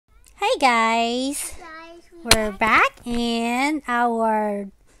Hey guys, we're back and our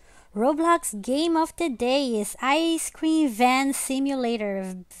Roblox game of the day is Ice Cream Van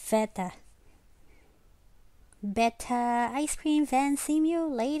Simulator Beta Ice Cream Van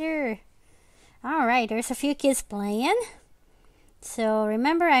Simulator. Alright, there's a few kids playing. So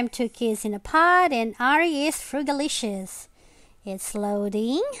remember, I'm 2 kids in a pod and Ari is Frugalicious. It's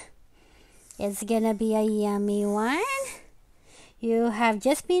loading. It's gonna be a yummy one. You have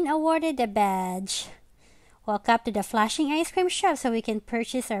just been awarded a badge. Walk up to the flashing ice cream shop so we can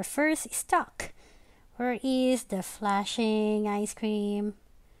purchase our first stock. Where is the flashing ice cream?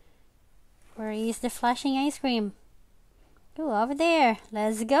 Where is the flashing ice cream? Oh, over there.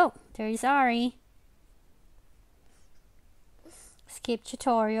 Let's go. There's Ari. Skip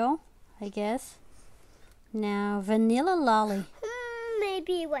tutorial, I guess. Now, vanilla lolly.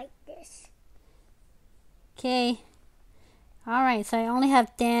 Maybe like this. Okay. Alright, so I only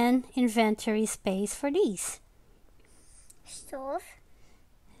have 10 inventory space for these. Stuff.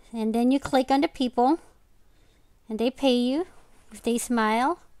 And then you click on the people. And they pay you if they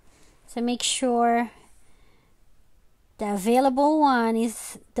smile. So make sure the available one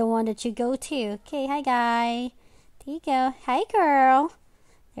is the one that you go to. Okay, hi guy. There you go. Hi girl.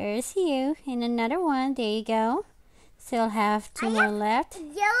 There's you. And another one. There you go. Still have 2 more left.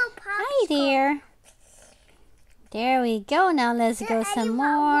 Yellow popsicle. Hi there. There we go. Now let's go some more.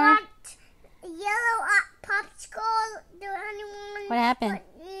 Want yellow popsicle? Do anyone What happened?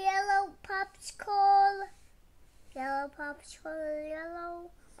 Yellow popsicle. Yellow popsicle.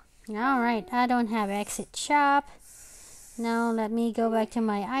 Yellow. Alright, I don't have exit shop. Now let me go back to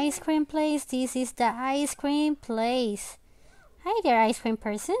my ice cream place. This is the ice cream place. Hi there, ice cream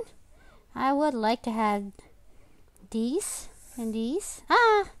person. I would like to have these and these.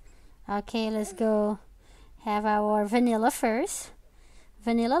 Okay, let's go have our vanilla first.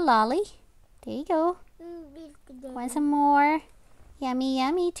 Vanilla lolly. There you go. Want some more? Yummy,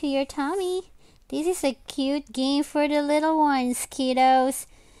 yummy to your tummy. This is a cute game for the little ones, kiddos.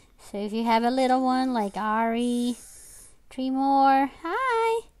 So if you have a little one like Ari, 3 more.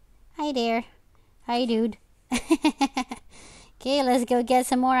 Hi. Hi there. Hi, dude. Okay, let's go get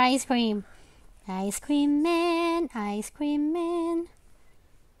some more ice cream. Ice cream man, ice cream man.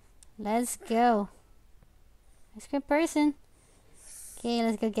 Let's go. Ice cream person. Okay,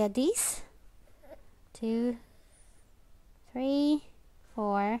 let's go get these. 2, 3,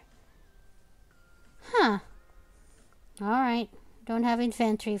 4. Alright. Don't have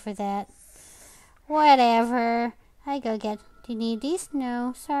inventory for that. Whatever. I go get. Do you need these?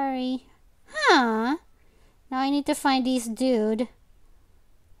 No, sorry. Now I need to find this dude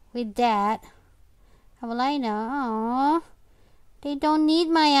with that. How will I know? Oh, they don't need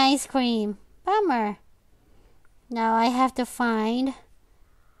my ice cream. Bummer. Now I have to find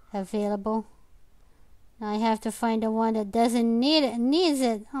available. Now I have to find the one that doesn't need it, needs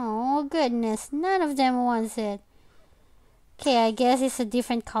it. Oh goodness, none of them wants it. Okay, I guess it's a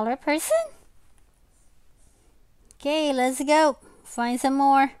different color person. Okay, let's go. Find some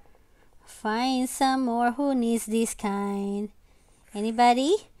more. Find some more. Who needs this kind?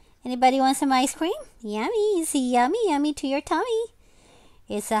 Anybody? Anybody want some ice cream? Yummy. It's yummy, yummy to your tummy.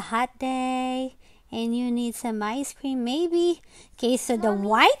 It's a hot day and you need some ice cream maybe. Okay, so the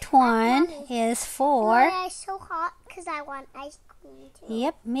white one is for... It's so hot because I want ice cream too.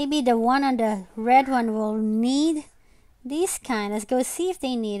 Yep, maybe the one on the red one will need this kind. Let's go see if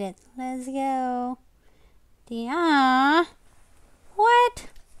they need it. Let's go. What?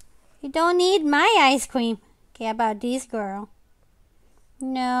 You don't need my ice cream. Okay, about this girl.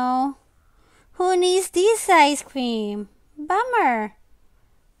 No. Who needs this ice cream? Bummer.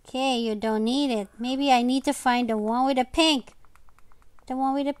 Okay, you don't need it. Maybe I need to find the one with the pink. The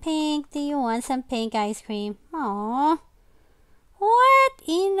one with the pink. Do you want some pink ice cream? Aww. What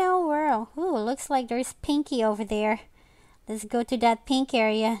in the world? Ooh, looks like there's Pinky over there. Let's go to that pink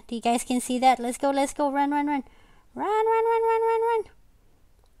area. Do you guys can see that? Let's go, let's go. Run, run, run. Run, run, run, run, run, run.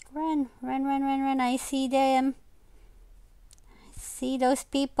 Run, run, run, run, run. I see them. I see those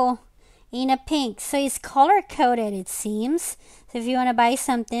people in a pink. So it's color-coded, it seems. So if you want to buy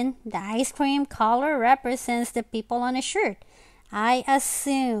something, the ice cream color represents the people on a shirt. I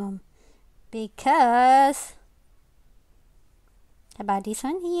assume. Because... How about this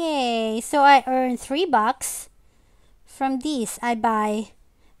one? Yay! So I earned $3 from these. I buy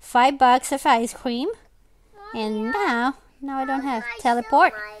 $5 of ice cream. And now I don't have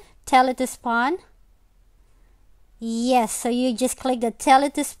teleport. Tell it to spawn. Yes, so you just click the tell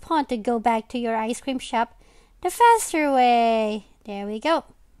it to spawn to go back to your ice cream shop the faster way. There we go.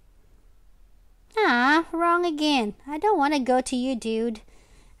 Wrong again. I don't want to go to you, dude.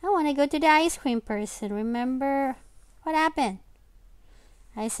 I want to go to the ice cream person. Remember what happened?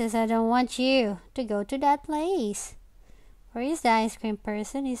 I says I don't want you to go to that place. Where is the ice cream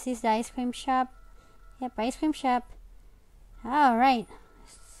person? Is this the ice cream shop? Yep, ice cream shop. Alright.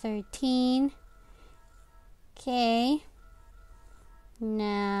 13. Okay.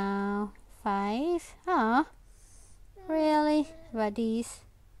 Now 5. Oh, really? What these?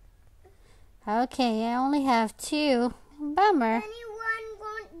 Okay, I only have 2. Bummer. Anyone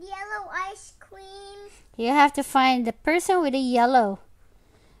want yellow ice cream? You have to find the person with a yellow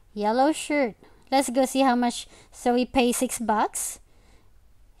shirt. Let's go see how much. So we pay $6.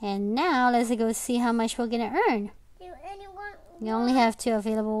 And now let's go see how much we're gonna earn. Do anyone You only have 2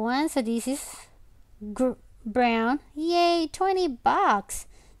 available ones. So this is brown. Yay, $20.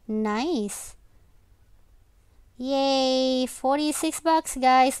 Nice. Yay, $46,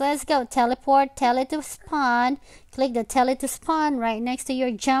 guys. Let's go. Teleport, tell it to spawn. Click the tell it to spawn right next to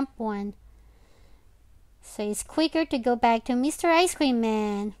your jump one. So it's quicker to go back to Mr. Ice Cream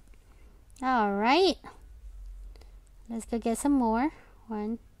Man. Alright. Let's go get some more.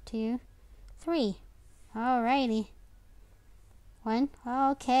 1, 2, 3. Alrighty. 1.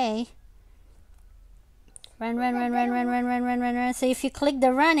 Okay. Run. So if you click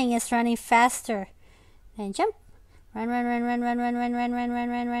the running, it's running faster. Then jump. Run.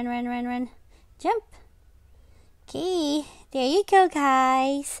 Jump. Okay. There you go,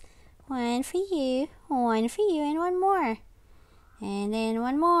 guys. 1 for you. 1 for you, and 1 more. And then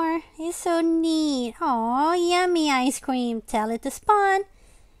 1 more. It's so neat. Oh, yummy ice cream. Tell it to spawn.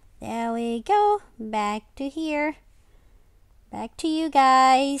 There we go. Back to here. Back to you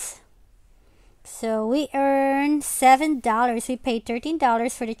guys. So we earned $7. We paid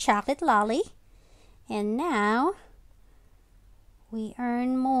 $13 for the chocolate lolly. And now we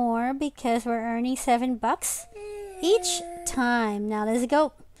earn more because we're earning $7 each time. Now let's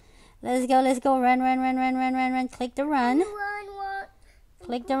go. Let's go. Run. Click the run.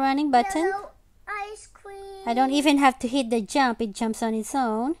 Click the running button. Yellow ice cream. I don't even have to hit the jump. It jumps on its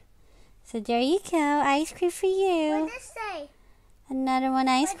own. So there you go. Ice cream for you. What does it say? Another one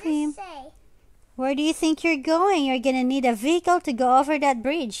ice cream. What does it say? Where do you think you're going? You're gonna need a vehicle to go over that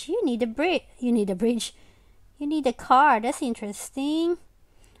bridge. You need a bridge. You need a car. That's interesting.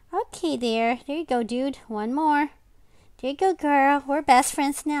 Okay, there you go, dude. 1 more. There you go, girl. We're best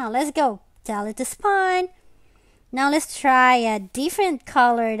friends now. Let's go. Tell it to spawn. Now let's try a different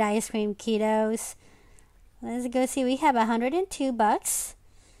colored ice cream, kiddos. Let's go see. We have $102.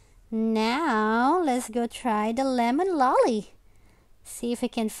 Now let's go try the lemon lolly. See if we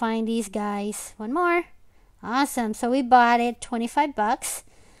can find these guys. 1 more. Awesome. So we bought it, $25.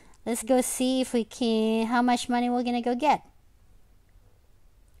 Let's go see if we can, how much money we're gonna go get.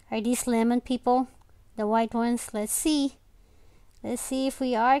 Are these lemon people? The white ones? Let's see. Let's see if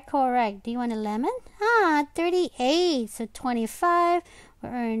we are correct. Do you want a lemon? 38. So 25. We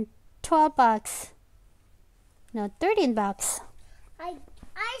earned $12. No, $13. I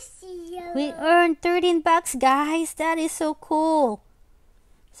see yellow. We earned $13, guys. That is so cool.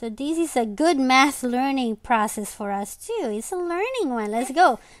 So this is a good math learning process for us too. It's a learning one. Let's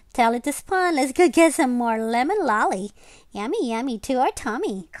go. Tell it to spawn. Let's go get some more lemon lolly. Yummy to our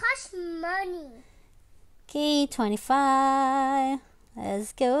tummy. Cost money. Okay, 25.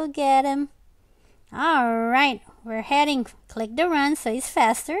 Let's go get him. Alright, we're heading. Click the run so it's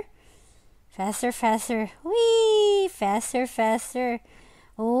faster. Faster. Whee! Faster.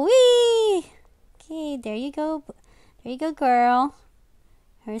 Whee! Okay, there you go. There you go, girl.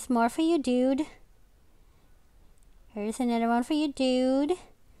 Here's more for you, dude. Here's another one for you, dude.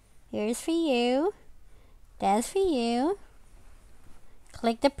 Here's for you. That's for you.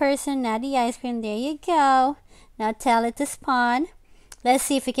 Click the person, not the ice cream. There you go. Now tell it to spawn. Let's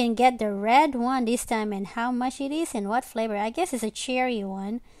see if we can get the red one this time and how much it is and what flavor. I guess it's a cherry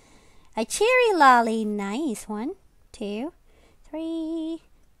one. A cherry lolly. Nice. 1, 2, 3,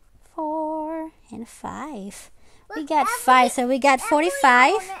 4, and 5. We got 5, so we got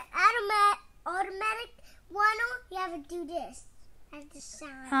 45. Automatic one, you have to do this. Have to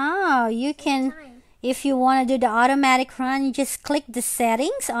sound. Oh, you can, if you want to do the automatic run, you just click the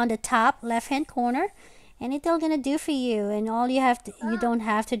settings on the top left-hand corner, and it's all gonna do for you. And all you have to, you don't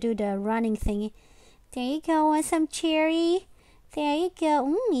have to do the running thingy. There you go. Want some cherry? There you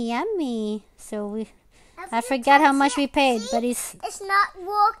go. Yummy. So I forgot how much we paid, but it's not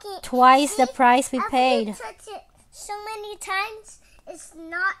working. Twice the price we paid. After you touch it so many times, it's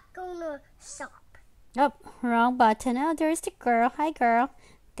not gonna stop. Oh, wrong button. Oh, there's the girl. Hi, girl.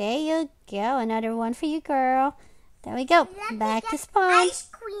 There you go. Another one for you, girl. There we go. Back to spawn. Ice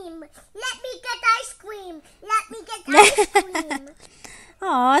cream. Let me get ice cream.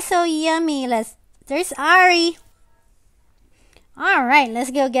 Oh, so yummy. There's Ari. Alright,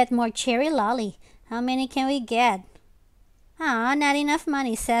 let's go get more cherry lolly. How many can we get? Ah, not enough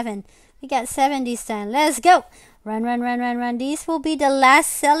money. 7. We got 7 this time. Let's go. Run, run, run, run, run. This will be the last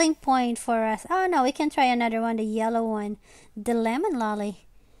selling point for us. Oh no, we can try another one, the yellow one. The lemon lolly.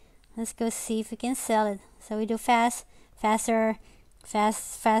 Let's go see if we can sell it. So we do fast, faster,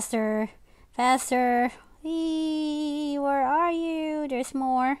 faster. Where are you? There's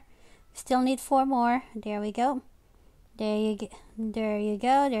more. Still need 4 more. There we go. There you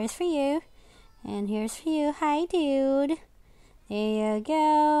go. There's for you. And here's for you. Hi, dude. There you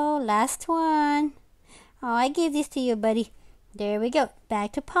go. Last one. Oh, I gave this to you, buddy. There we go.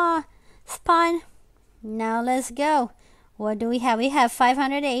 Back to spawn. Now let's go. What do we have? We have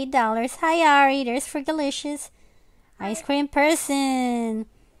 $508. Hi, Ari. There's for delicious. Ice cream person.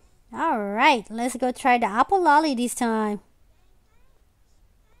 Alright, let's go try the apple lolly this time.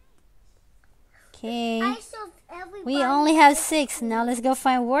 Okay. We only have 6. Now let's go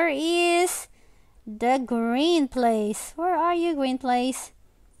find where is the green place. Where are you, green place?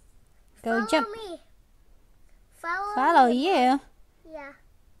 Go jump. Me. Follow you? Yeah.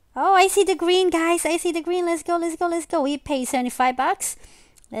 Oh, I see the green, guys. I see the green. Let's go. We pay $75.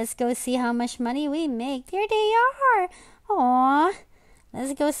 Let's go see how much money we make. There they are. Aww.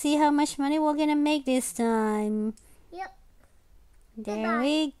 Let's go see how much money we're gonna make this time. Yep. There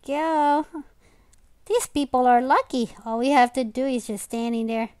we go. These people are lucky. All we have to do is just standing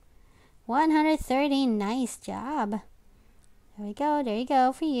there. 130. Nice job. There we go. There you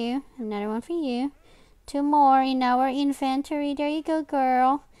go for you. Another one for you. 2 more in our inventory. There you go,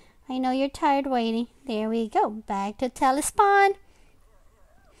 girl. I know you're tired waiting. There we go. Back to telespawn.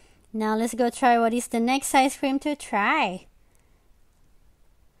 Now let's go try what is the next ice cream to try.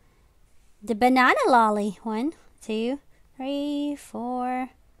 The banana lolly. 1, 2, 3, 4.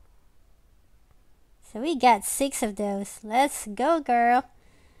 So we got 6 of those. Let's go, girl.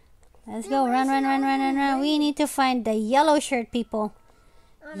 Let's go. Run. We need to find the yellow shirt, people.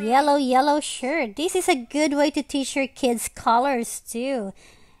 Yellow shirt. This is a good way to teach your kids colors too.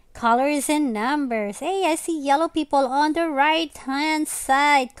 Colors and numbers. Hey, I see yellow people on the right hand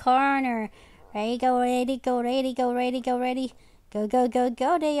side corner. Ready, go.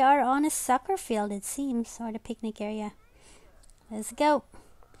 Go. They are on a soccer field, it seems, or the picnic area. Let's go.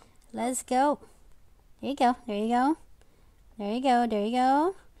 There you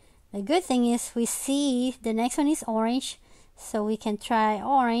go. The good thing is we see the next one is orange, so we can try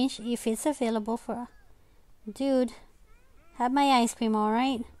orange if it's available for. Dude, have my ice cream,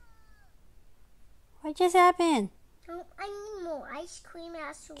 alright? What just happened? Oh, I need more ice cream.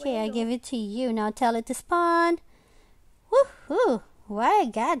 Okay, I give it to you. Now tell it to spawn. Woohoo! Why I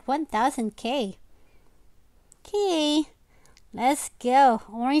got 1000K. Okay, let's go.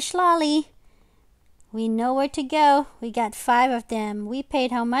 Orange lolly. We know where to go. We got 5 of them. We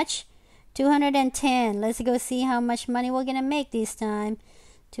paid how much? 210. Let's go see how much money we're gonna make this time.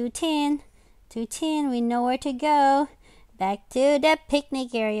 210. We know where to go. Back to the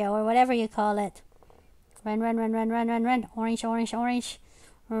picnic area or whatever you call it. Run. Orange.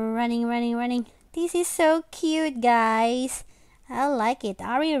 Running. This is so cute, guys. I like it.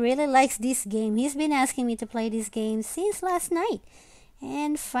 Ari really likes this game. He's been asking me to play this game since last night.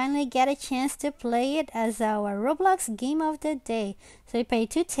 And finally get a chance to play it as our Roblox game of the day. So we pay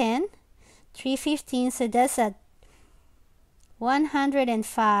 210, 315, so that's at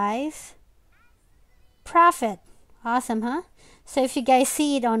 105 profit. Awesome, huh? So if you guys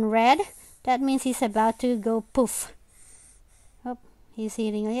see it on red, that means he's about to go poof. Oh, he's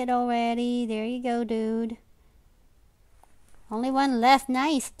hitting it already. There you go, dude. Only one left.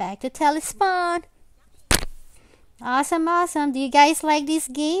 Nice. Back to telespawn. Awesome. Do you guys like this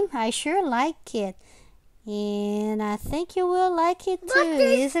game? I sure like it. And I think you will like it too.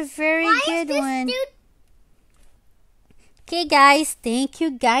 It's a very good one. Okay, guys. Thank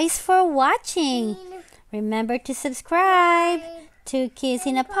you guys for watching. Remember to subscribe to Kids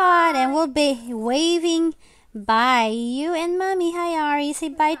in a Pod, and we'll be waving bye. You and Mommy. Hi, Ari. Say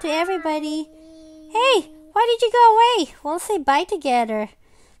bye to everybody. Hey, why did you go away? We'll say bye together.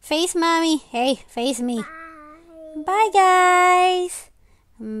 Face Mommy. Hey, face me. Bye, guys.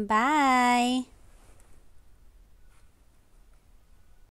 Bye.